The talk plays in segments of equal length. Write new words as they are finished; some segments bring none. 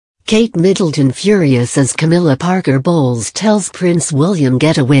Kate Middleton furious as Camilla Parker Bowles tells Prince William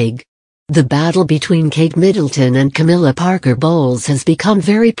get a wig. The battle between Kate Middleton and Camilla Parker Bowles has become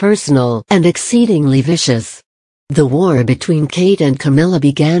very personal and exceedingly vicious. The war between Kate and Camilla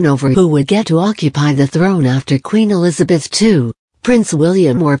began over who would get to occupy the throne after Queen Elizabeth II, Prince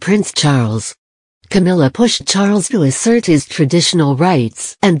William or Prince Charles. Camilla pushed Charles to assert his traditional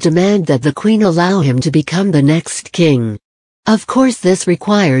rights and demand that the Queen allow him to become the next king. Of course, this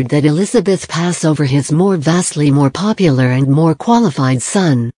required that Elizabeth pass over his vastly more popular and more qualified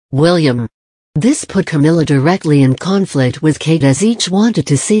son, William. This put Camilla directly in conflict with Kate, as each wanted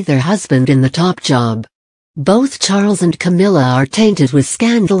to see their husband in the top job. Both Charles and Camilla are tainted with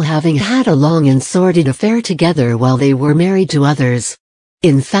scandal, having had a long and sordid affair together while they were married to others.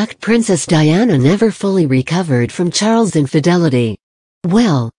 In fact, Princess Diana never fully recovered from Charles' infidelity.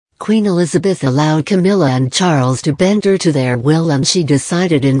 Well, Queen Elizabeth allowed Camilla and Charles to bend her to their will, and she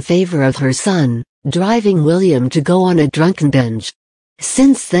decided in favor of her son, driving William to go on a drunken binge.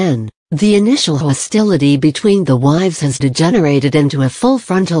 Since then, the initial hostility between the wives has degenerated into a full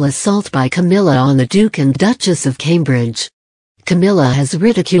frontal assault by Camilla on the Duke and Duchess of Cambridge. Camilla has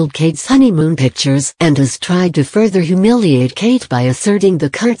ridiculed Kate's honeymoon pictures and has tried to further humiliate Kate by asserting the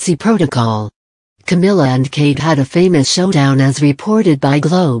curtsy protocol. Camilla and Kate had a famous showdown, as reported by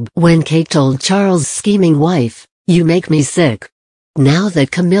Globe, when Kate told Charles' scheming wife, "You make me sick." Now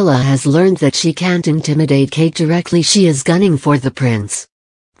that Camilla has learned that she can't intimidate Kate directly, she is gunning for the prince.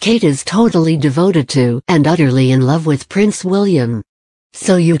 Kate is totally devoted to and utterly in love with Prince William.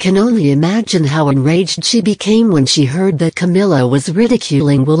 So you can only imagine how enraged she became when she heard that Camilla was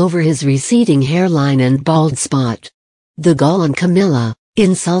ridiculing Will over his receding hairline and bald spot. The gall on Camilla,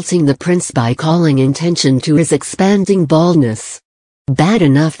 insulting the prince by calling attention to his expanding baldness. Bad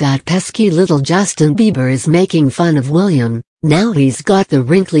enough that pesky little Justin Bieber is making fun of William, now he's got the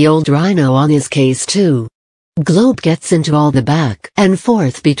wrinkly old rhino on his case too. Globe gets into all the back and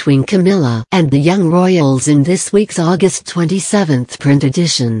forth between Camilla and the young royals in this week's August 27th print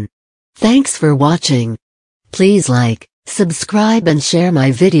edition. Thanks for watching. Please like, subscribe and share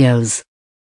my videos.